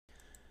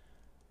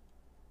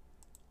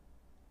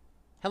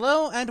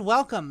Hello and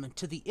welcome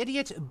to the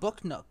Idiot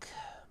Book Nook.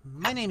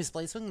 My name is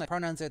Blazewing. My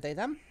pronouns are they,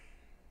 them.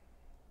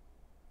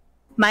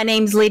 My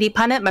name's Lady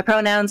Punnet. My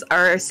pronouns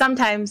are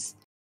sometimes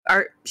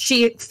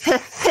she.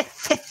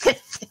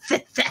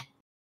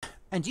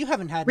 And you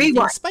haven't had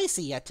anything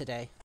spicy yet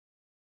today.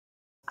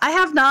 I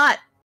have not.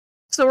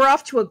 So we're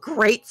off to a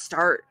great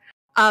start.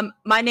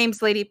 My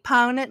name's Lady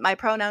Punnet. My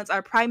pronouns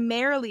are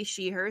primarily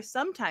she, her,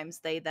 sometimes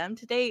they, them.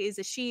 Today is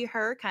a she,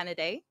 her kind of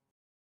day.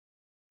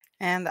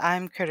 And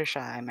I'm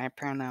Crittershy. My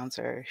pronouns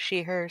are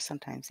she, her,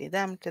 sometimes they,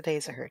 them.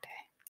 Today's a her day.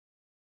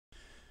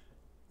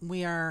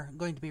 We are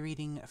going to be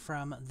reading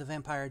from the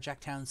Vampire Jack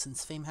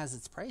Townson's Fame Has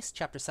Its Price,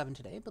 Chapter 7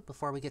 today. But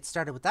before we get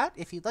started with that,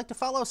 if you'd like to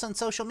follow us on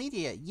social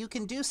media, you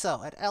can do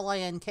so at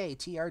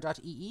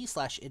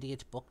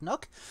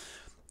linktr.ee/idiotbooknook.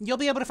 You'll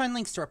be able to find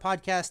links to our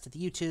podcast, to the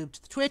YouTube,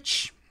 to the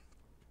Twitch,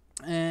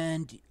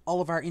 and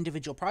all of our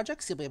individual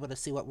projects. You'll be able to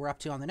see what we're up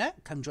to on the net.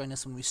 Come join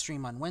us when we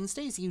stream on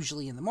Wednesdays,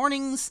 usually in the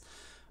mornings,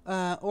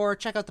 or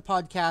check out the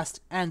podcast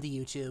and the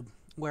YouTube,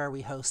 where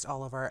we host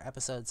all of our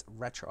episodes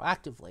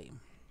retroactively.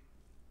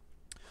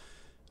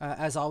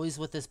 As always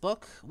with this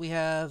book, we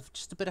have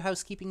just a bit of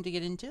housekeeping to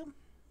get into.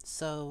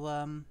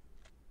 So,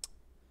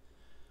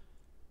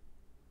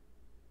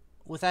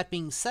 with that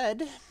being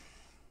said,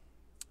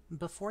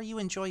 before you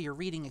enjoy your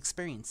reading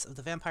experience of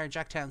the Vampire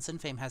Jack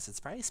Townson Fame Has Its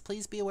Price,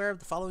 please be aware of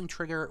the following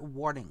trigger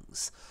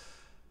warnings.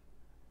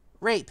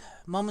 Rape,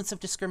 moments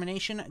of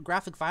discrimination,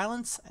 graphic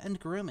violence, and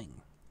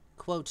grooming.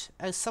 Quote,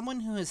 as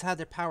someone who has had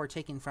their power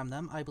taken from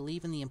them, I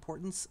believe in the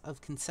importance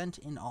of consent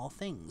in all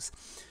things.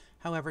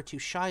 However, to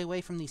shy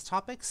away from these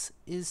topics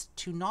is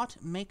to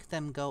not make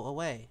them go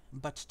away,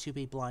 but to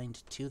be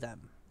blind to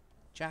them.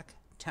 Jack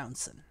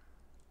Townson.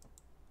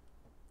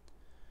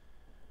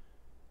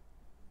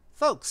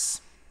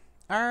 Folks,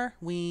 are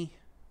we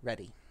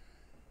ready?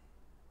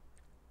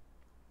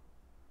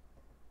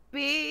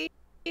 There's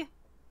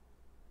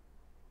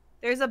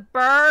a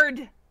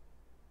bird.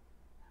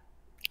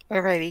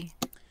 We're ready.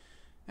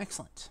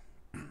 Excellent.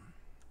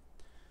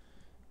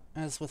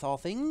 As with all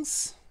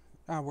things,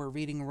 our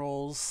reading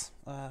rolls,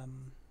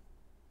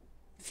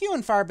 few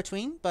and far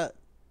between, but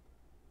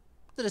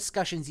the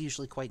discussion's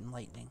usually quite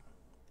enlightening.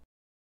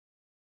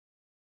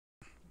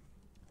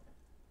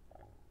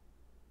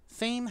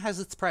 Fame Has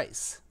Its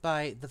Price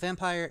by the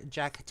Vampire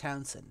Jack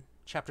Townson,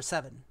 Chapter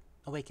 7,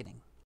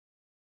 Awakening.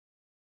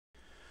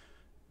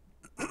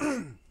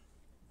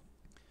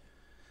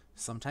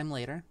 Sometime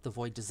later, the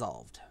void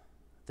dissolved.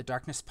 The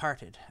darkness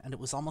parted, and it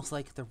was almost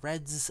like the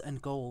reds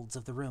and golds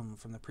of the room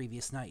from the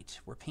previous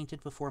night were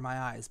painted before my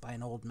eyes by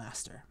an old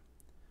master.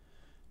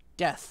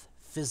 Death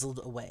fizzled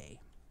away.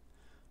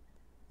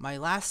 My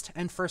last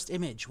and first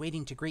image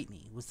waiting to greet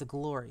me was the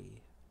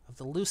glory of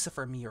the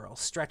Lucifer mural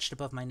stretched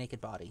above my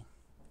naked body.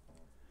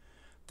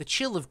 The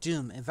chill of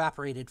doom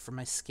evaporated from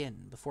my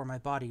skin before my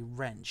body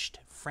wrenched,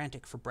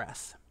 frantic for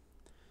breath.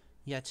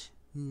 Yet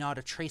not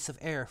a trace of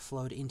air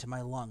flowed into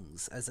my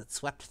lungs as it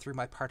swept through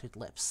my parted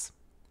lips.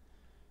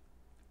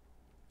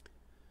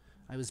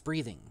 I was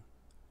breathing,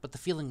 but the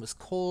feeling was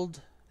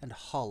cold and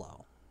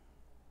hollow.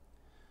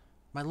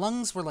 My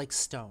lungs were like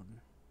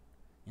stone.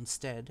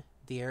 Instead,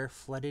 the air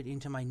flooded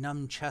into my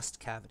numb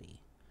chest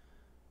cavity.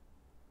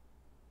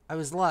 I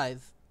was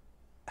alive,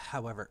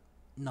 however,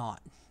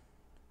 not.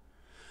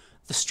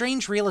 The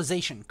strange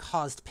realization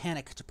caused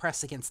panic to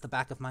press against the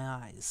back of my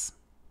eyes.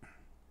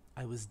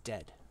 I was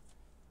dead.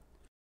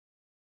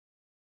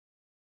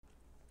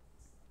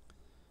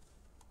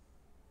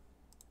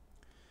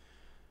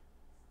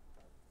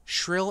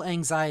 Shrill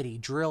anxiety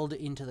drilled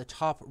into the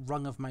top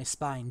rung of my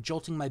spine,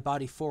 jolting my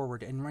body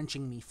forward and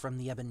wrenching me from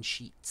the ebon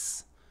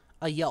sheets.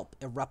 A yelp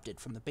erupted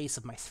from the base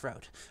of my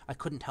throat. I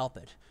couldn't help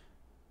it.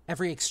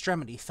 Every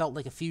extremity felt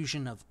like a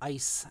fusion of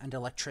ice and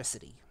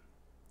electricity.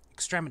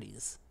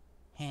 Extremities.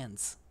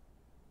 Hands.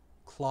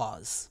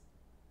 Claws.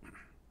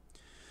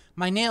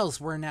 My nails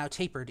were now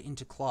tapered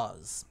into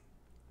claws.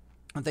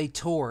 They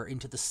tore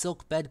into the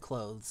silk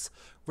bedclothes,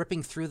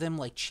 ripping through them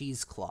like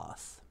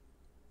cheesecloth.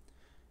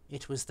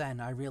 It was then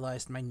I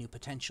realized my new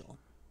potential.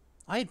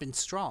 I had been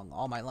strong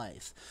all my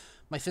life.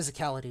 My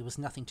physicality was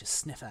nothing to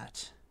sniff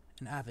at.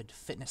 An avid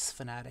fitness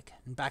fanatic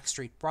and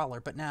backstreet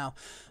brawler, but now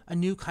a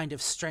new kind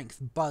of strength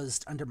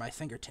buzzed under my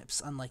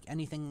fingertips, unlike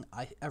anything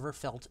I ever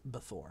felt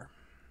before.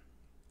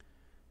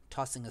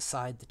 Tossing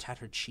aside the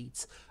tattered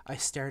sheets, I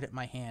stared at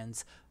my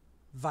hands.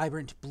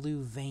 Vibrant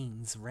blue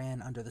veins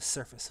ran under the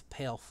surface of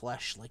pale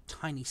flesh like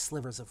tiny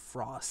slivers of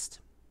frost.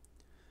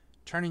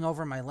 Turning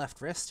over my left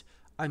wrist,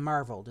 I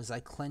marveled as I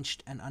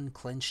clenched and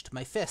unclenched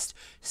my fist,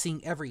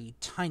 seeing every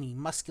tiny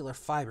muscular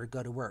fiber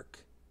go to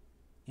work.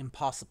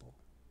 Impossible.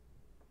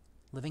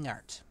 Living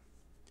art.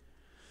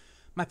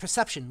 My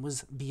perception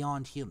was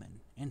beyond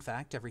human. In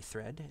fact, every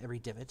thread, every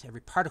divot,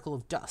 every particle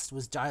of dust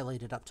was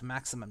dilated up to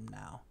maximum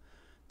now.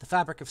 The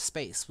fabric of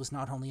space was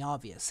not only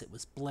obvious, it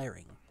was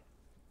blaring.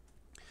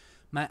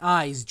 My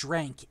eyes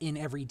drank in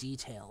every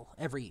detail,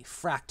 every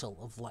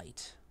fractal of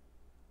light.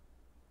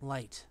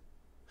 Light.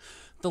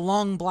 The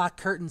long black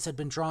curtains had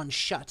been drawn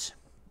shut.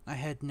 I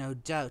had no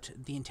doubt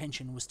the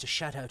intention was to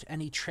shut out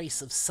any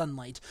trace of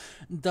sunlight,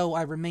 though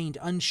I remained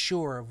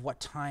unsure of what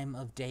time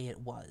of day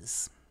it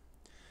was.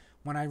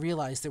 When I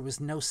realized there was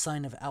no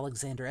sign of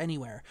Alexander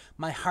anywhere,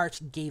 my heart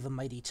gave a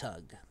mighty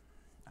tug.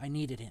 I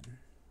needed him.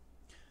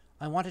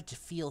 I wanted to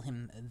feel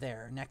him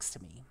there next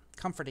to me,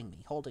 comforting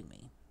me, holding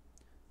me.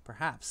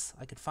 Perhaps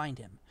I could find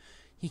him.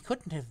 He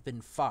couldn't have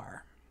been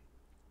far.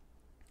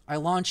 I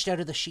launched out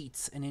of the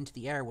sheets and into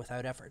the air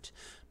without effort.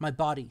 My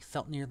body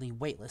felt nearly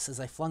weightless as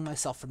I flung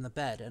myself from the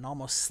bed and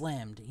almost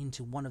slammed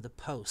into one of the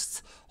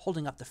posts,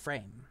 holding up the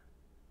frame.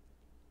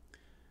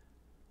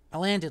 I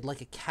landed like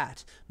a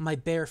cat, my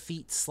bare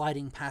feet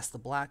sliding past the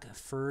black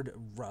furred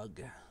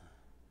rug.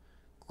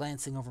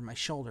 Glancing over my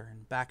shoulder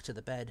and back to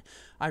the bed,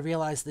 I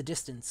realized the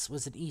distance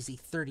was an easy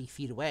 30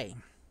 feet away.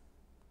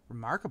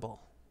 Remarkable.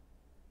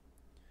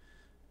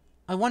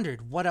 I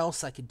wondered what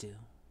else I could do.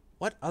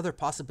 What other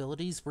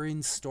possibilities were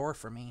in store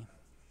for me?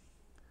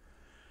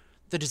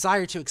 The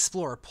desire to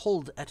explore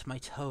pulled at my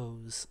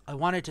toes. I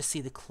wanted to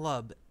see the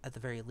club at the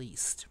very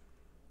least.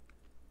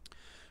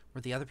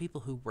 Were the other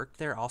people who worked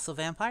there also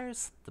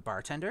vampires? The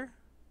bartender?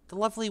 The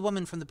lovely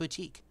woman from the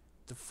boutique?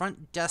 The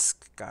front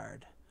desk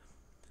guard?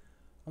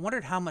 I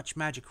wondered how much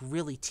magic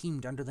really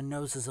teemed under the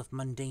noses of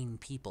mundane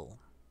people.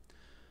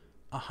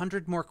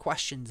 100 more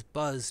questions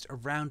buzzed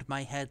around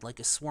my head like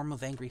a swarm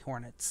of angry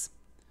hornets.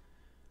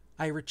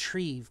 I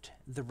retrieved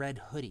the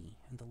red hoodie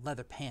and the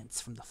leather pants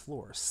from the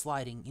floor,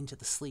 sliding into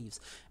the sleeves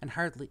and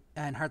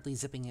hardly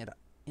zipping it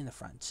in the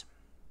front.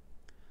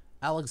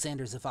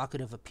 Alexander's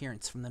evocative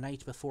appearance from the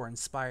night before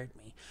inspired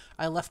me.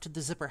 I left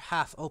the zipper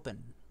half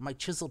open, my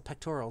chiseled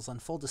pectorals on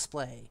full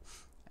display,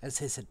 as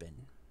his had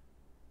been.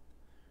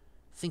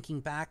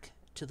 Thinking back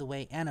to the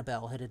way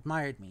Annabelle had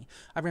admired me,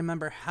 I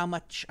remembered how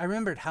much I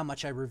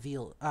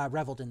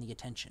reveled in the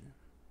attention.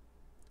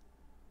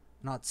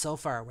 Not so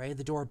far away,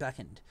 the door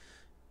beckoned.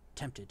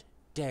 Tempted,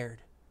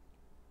 dared.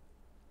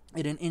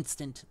 In an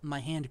instant, my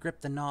hand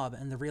gripped the knob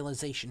and the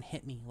realization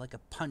hit me like a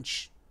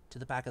punch to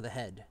the back of the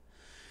head.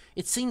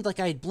 It seemed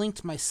like I had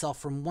blinked myself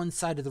from one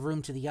side of the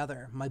room to the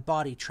other, my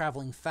body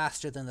traveling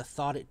faster than the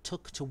thought it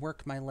took to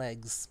work my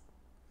legs.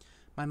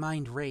 My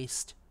mind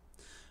raced.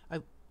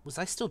 Was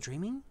I still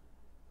dreaming?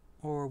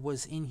 Or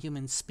was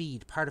inhuman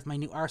speed part of my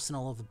new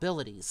arsenal of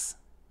abilities?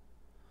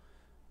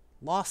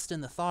 Lost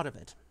in the thought of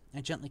it,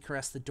 I gently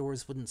caressed the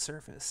door's wooden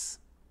surface.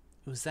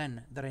 It was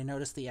then that I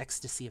noticed the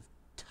ecstasy of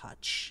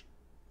touch.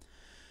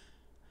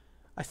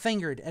 I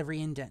fingered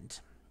every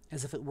indent,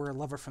 as if it were a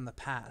lover from the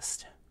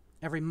past,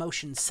 every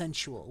motion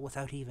sensual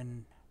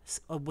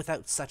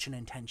without such an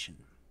intention.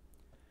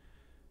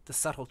 The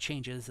subtle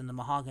changes in the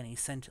mahogany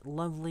sent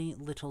lovely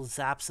little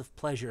zaps of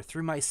pleasure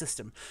through my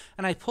system,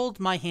 and I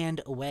pulled my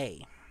hand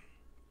away.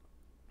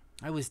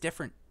 I was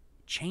different,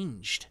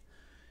 changed.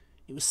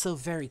 It was so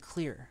very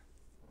clear.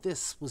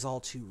 This was all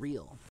too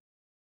real.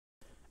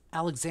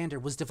 Alexander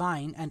was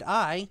divine, and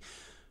I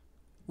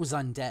was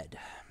undead.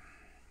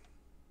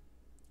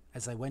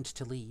 As I went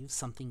to leave,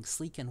 something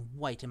sleek and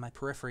white in my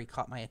periphery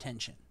caught my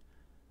attention.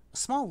 A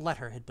small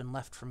letter had been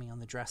left for me on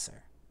the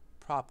dresser,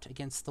 propped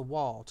against the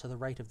wall to the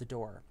right of the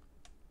door.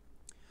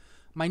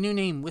 My new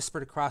name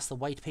whispered across the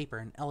white paper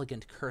in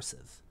elegant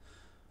cursive.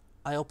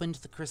 I opened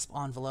the crisp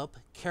envelope,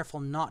 careful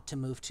not to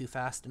move too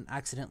fast and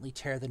accidentally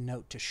tear the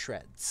note to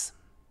shreds.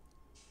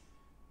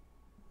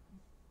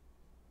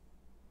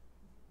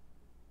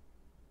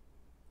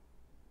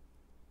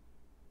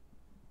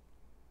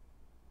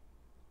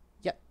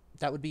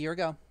 That would be your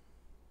go.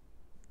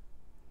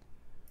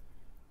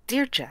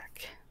 Dear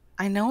Jack,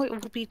 I know it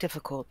will be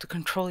difficult to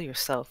control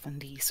yourself in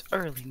these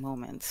early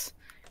moments,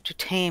 to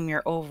tame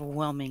your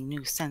overwhelming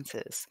new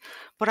senses,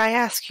 but I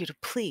ask you to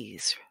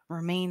please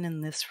remain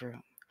in this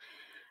room.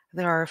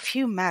 There are a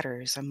few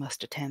matters I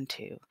must attend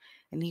to,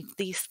 and if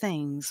these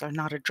things are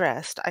not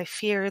addressed, I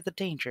fear the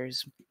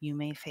dangers you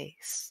may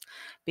face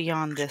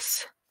beyond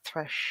this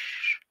threshold.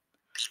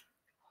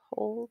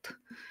 Threshold.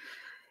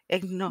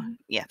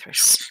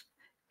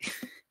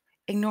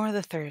 Ignore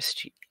the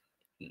thirst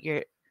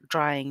you're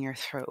drying your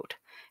throat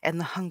and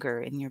the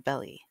hunger in your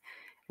belly.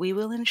 We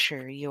will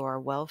ensure you are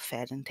well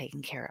fed and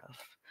taken care of.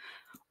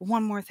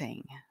 One more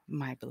thing,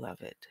 my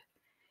beloved.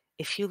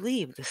 If you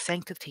leave the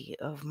sanctity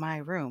of my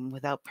room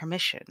without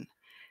permission,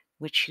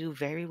 which you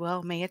very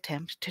well may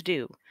attempt to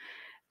do,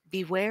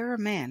 beware a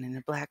man in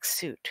a black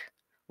suit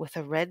with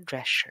a red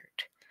dress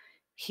shirt.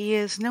 He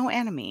is no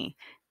enemy,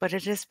 but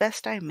it is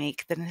best I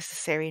make the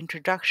necessary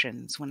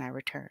introductions when I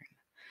return.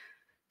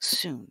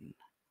 Soon,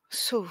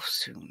 so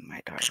soon,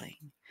 my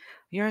darling.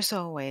 Yours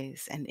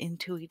always and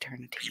into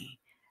eternity,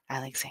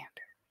 Alexander.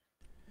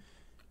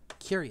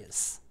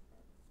 Curious.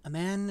 A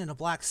man in a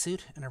black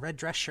suit and a red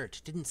dress shirt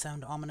didn't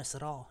sound ominous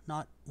at all.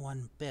 Not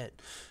one bit.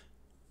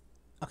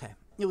 Okay,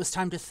 it was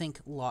time to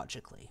think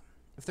logically.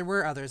 If there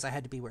were others I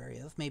had to be wary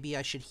of, maybe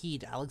I should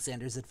heed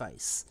Alexander's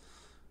advice.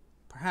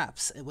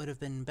 Perhaps it would have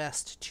been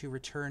best to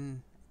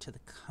return to the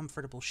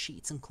comfortable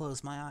sheets and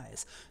close my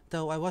eyes,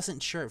 though I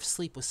wasn't sure if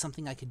sleep was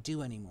something I could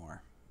do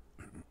anymore.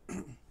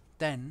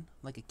 Then,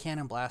 like a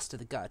cannon blast to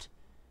the gut,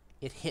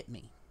 it hit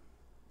me.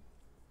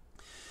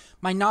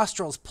 My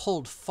nostrils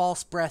pulled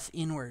false breath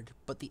inward,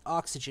 but the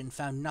oxygen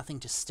found nothing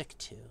to stick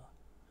to.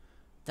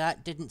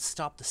 That didn't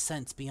stop the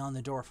sense beyond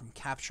the door from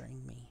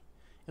capturing me.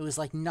 It was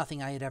like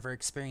nothing I had ever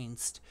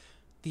experienced.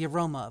 The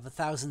aroma of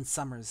 1,000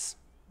 summers,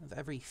 of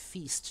every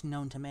feast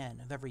known to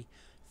man, of every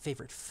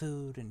favorite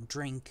food and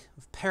drink,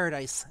 of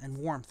paradise and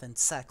warmth and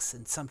sex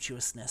and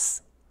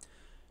sumptuousness.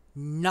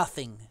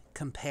 Nothing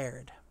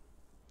compared.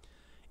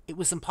 It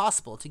was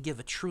impossible to give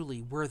a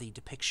truly worthy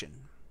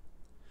depiction.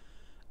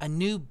 A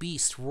new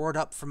beast roared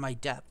up from my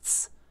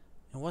depths.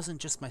 It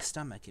wasn't just my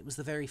stomach, it was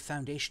the very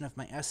foundation of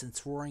my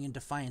essence roaring in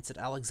defiance at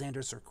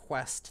Alexander's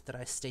request that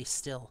I stay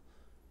still.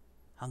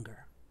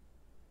 Hunger.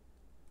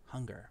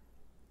 Hunger.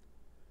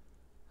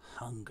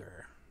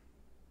 Hunger.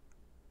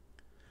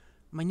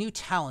 My new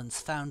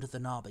talons found the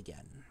knob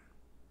again.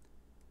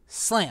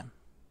 Slam!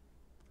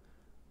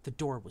 The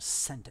door was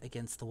sent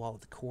against the wall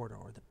of the corridor,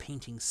 the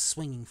paintings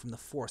swinging from the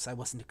force I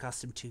wasn't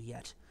accustomed to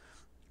yet.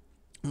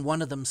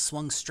 One of them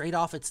swung straight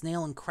off its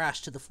nail and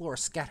crashed to the floor,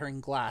 scattering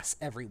glass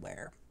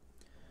everywhere.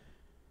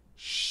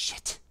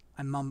 Shit,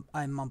 I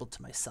mumbled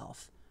to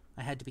myself.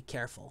 I had to be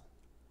careful.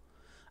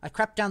 I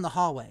crept down the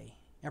hallway,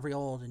 every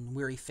old and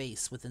weary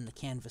face within the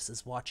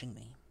canvases watching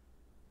me.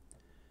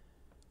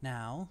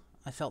 Now,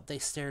 I felt they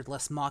stared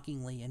less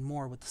mockingly and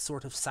more with a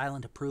sort of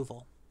silent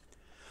approval.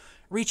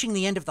 Reaching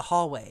the end of the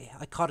hallway,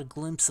 I caught a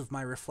glimpse of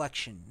my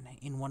reflection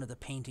in one of the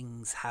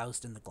paintings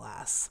housed in the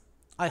glass.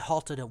 I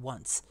halted at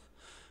once.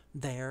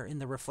 There, in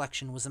the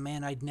reflection, was a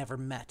man I'd never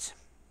met.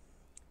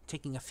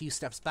 Taking a few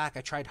steps back,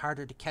 I tried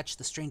harder to catch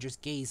the stranger's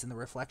gaze in the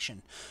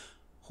reflection.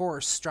 Horror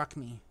struck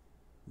me.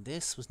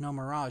 This was no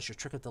mirage or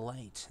trick of the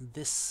light.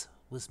 This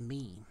was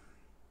me.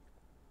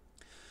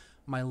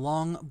 My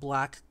long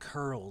black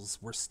curls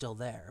were still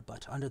there,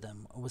 but under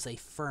them was a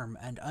firm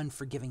and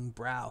unforgiving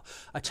brow,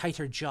 a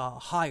tighter jaw,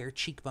 higher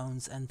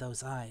cheekbones, and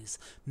those eyes.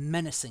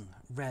 Menacing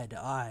red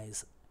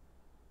eyes.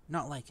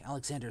 Not like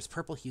Alexander's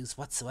purple hues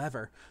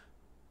whatsoever.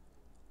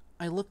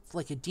 I looked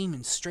like a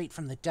demon straight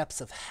from the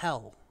depths of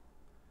hell.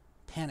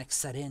 Panic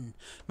set in,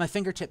 my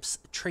fingertips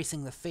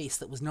tracing the face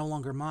that was no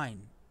longer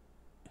mine.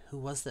 Who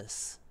was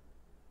this?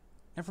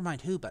 Never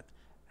mind who, but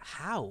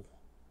how?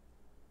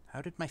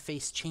 How did my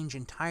face change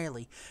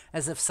entirely,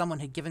 as if someone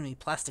had given me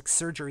plastic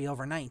surgery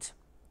overnight?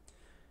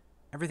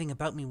 Everything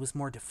about me was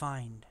more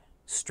defined,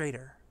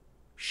 straighter,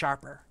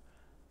 sharper,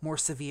 more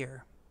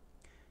severe.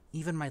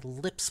 Even my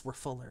lips were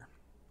fuller.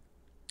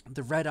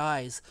 The red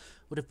eyes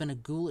would have been a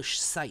ghoulish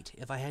sight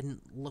if I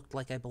hadn't looked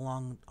like I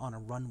belonged on a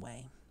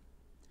runway.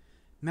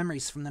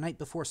 Memories from the night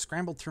before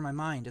scrambled through my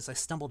mind as I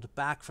stumbled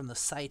back from the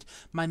sight,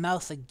 my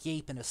mouth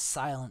agape in a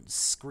silent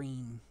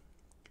scream.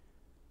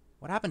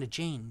 What happened to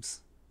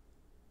James?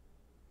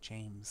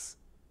 James.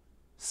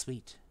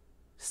 Sweet,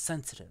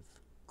 sensitive,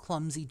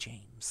 clumsy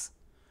James.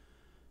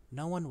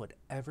 No one would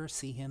ever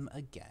see him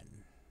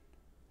again.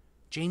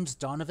 James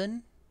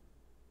Donovan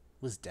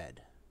was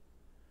dead.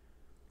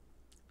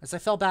 As I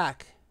fell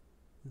back,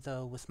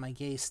 though with my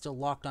gaze still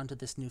locked onto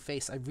this new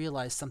face, I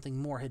realized something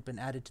more had been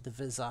added to the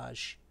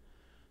visage.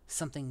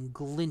 Something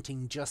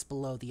glinting just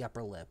below the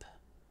upper lip.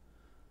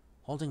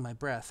 Holding my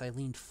breath, I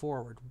leaned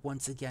forward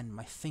once again,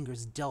 my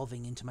fingers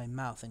delving into my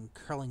mouth and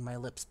curling my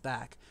lips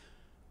back.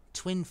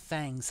 Twin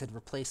fangs had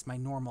replaced my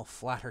normal,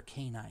 flatter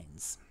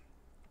canines.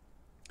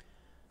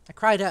 I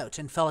cried out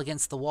and fell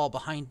against the wall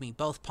behind me,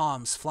 both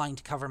palms flying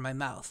to cover my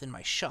mouth in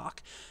my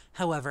shock.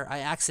 However,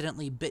 I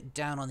accidentally bit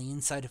down on the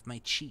inside of my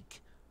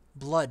cheek.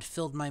 Blood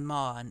filled my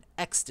maw, and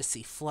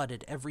ecstasy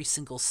flooded every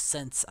single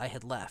sense I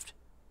had left.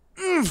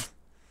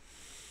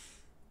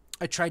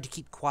 I tried to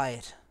keep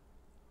quiet,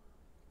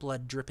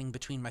 blood dripping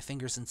between my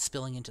fingers and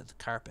spilling into the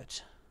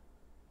carpet.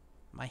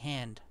 My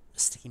hand, a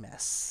sticky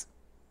mess.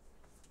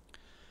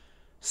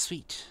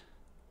 Sweet,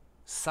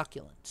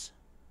 succulent.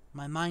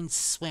 My mind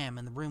swam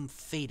and the room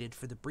faded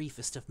for the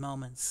briefest of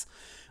moments.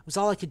 It was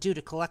all I could do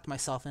to collect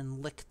myself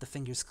and lick the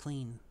fingers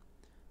clean.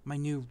 My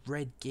new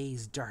red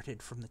gaze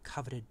darted from the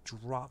coveted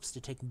drops to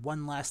take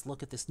one last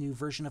look at this new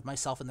version of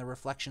myself in the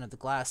reflection of the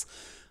glass.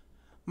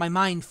 My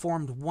mind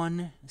formed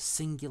one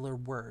singular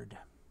word.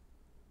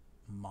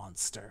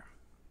 Monster.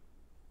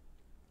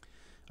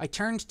 I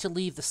turned to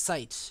leave the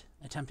site,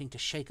 attempting to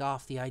shake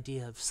off the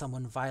idea of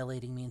someone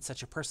violating me in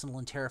such a personal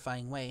and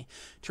terrifying way,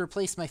 to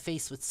replace my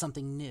face with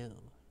something new,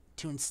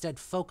 to instead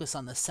focus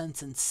on the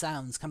scents and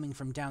sounds coming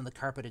from down the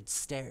carpeted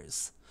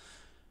stairs.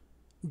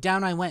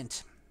 Down I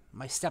went,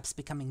 my steps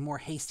becoming more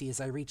hasty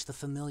as I reached the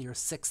familiar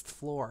 6th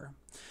floor.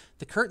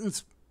 The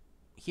curtains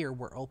here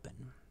were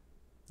open.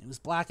 It was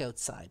black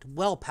outside,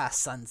 well past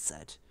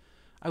sunset.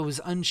 I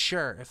was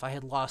unsure if I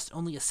had lost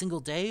only a single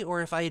day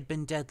or if I had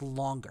been dead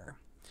longer.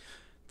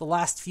 The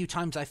last few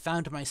times I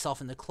found myself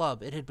in the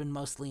club, it had been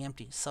mostly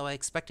empty, so I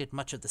expected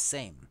much of the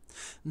same.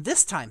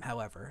 This time,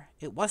 however,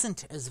 it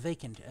wasn't as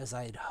vacant as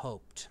I had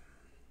hoped.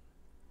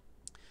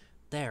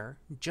 There,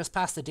 just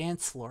past the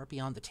dance floor,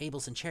 beyond the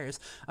tables and chairs,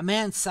 a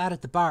man sat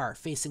at the bar,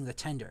 facing the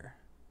tender.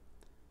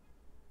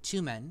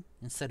 2 men,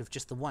 instead of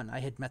just the one I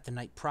had met the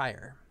night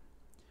prior.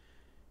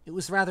 It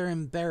was rather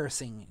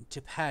embarrassing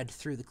to pad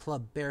through the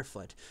club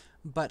barefoot,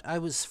 but I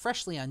was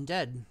freshly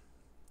undead.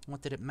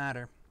 What did it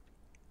matter?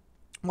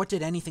 What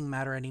did anything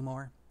matter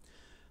anymore?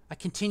 I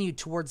continued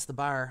towards the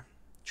bar,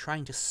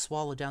 trying to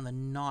swallow down the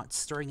knot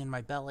stirring in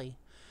my belly.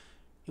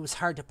 It was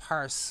hard to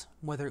parse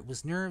whether it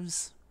was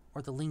nerves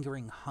or the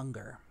lingering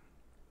hunger.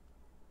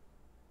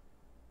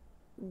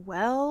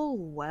 Well,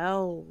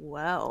 well,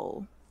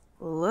 well.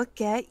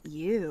 Look at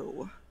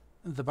you.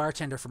 The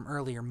bartender from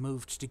earlier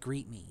moved to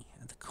greet me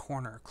at the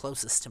corner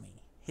closest to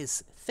me,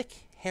 his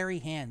thick, hairy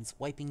hands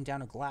wiping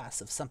down a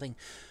glass of something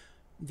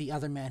the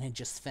other man had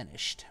just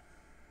finished.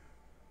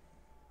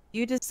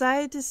 You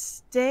decided to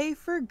stay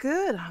for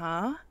good,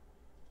 huh?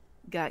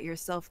 Got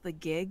yourself the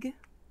gig?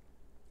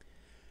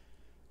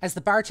 As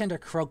the bartender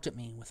croaked at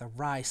me with a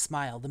wry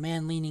smile, the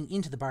man leaning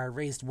into the bar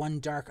raised one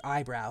dark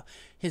eyebrow,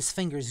 his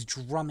fingers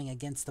drumming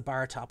against the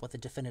bar top with a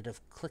definitive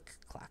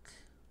click-clack.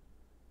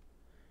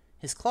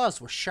 His claws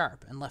were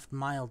sharp and left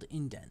mild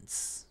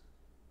indents.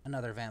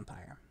 Another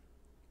vampire.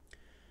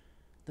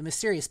 The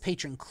mysterious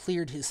patron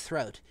cleared his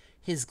throat,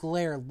 his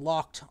glare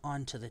locked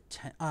onto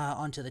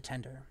the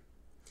tender.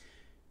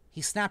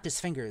 He snapped his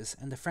fingers,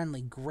 and the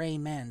friendly gray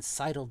man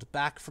sidled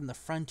back from the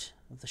front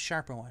of the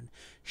sharper one,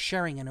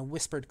 sharing in a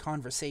whispered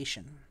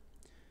conversation.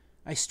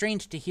 I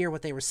strained to hear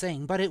what they were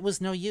saying, but it was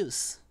no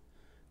use.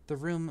 The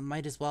room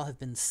might as well have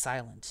been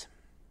silent.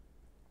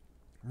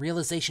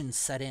 Realization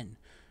set in.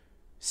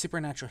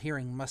 Supernatural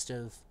hearing must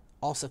have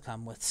also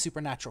come with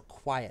supernatural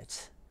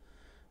quiet,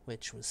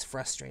 which was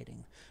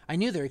frustrating. I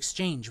knew their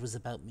exchange was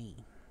about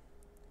me.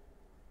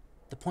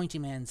 The pointy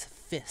man's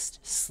fist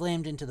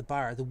slammed into the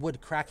bar, the wood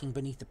cracking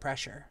beneath the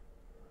pressure.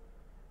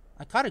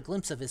 I caught a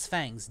glimpse of his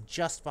fangs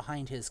just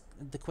behind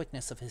the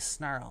quickness of his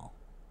snarl.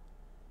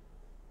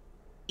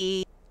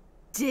 He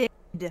did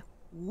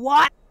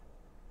what?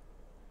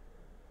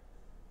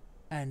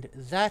 And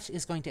that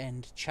is going to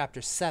end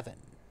Chapter 7.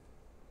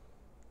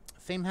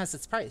 Fame Has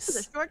Its Price.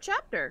 It's a short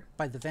chapter.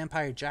 By the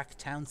Vampire Jack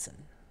Townson.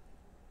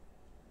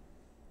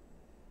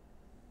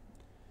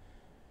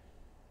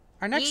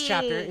 Our next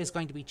chapter is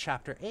going to be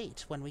Chapter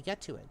 8 when we get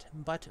to it.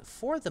 But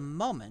for the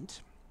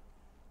moment,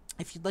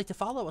 if you'd like to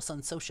follow us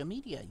on social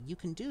media, you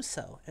can do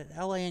so at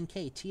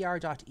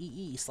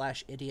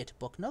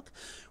lanktr.ee/idiotbooknook,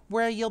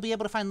 where you'll be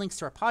able to find links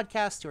to our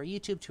podcast, to our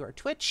YouTube, to our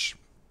Twitch,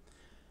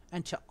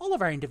 and to all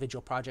of our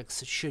individual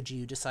projects should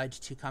you decide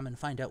to come and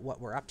find out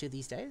what we're up to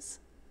these days.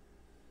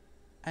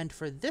 And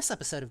for this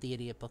episode of the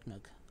Idiot Book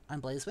Nook,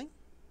 I'm Blazewing.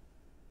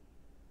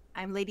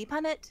 I'm Lady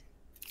Punnet.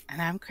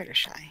 And I'm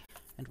Crittershy.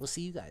 And we'll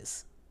see you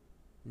guys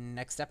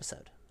next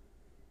episode.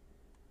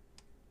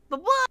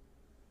 Bye-bye!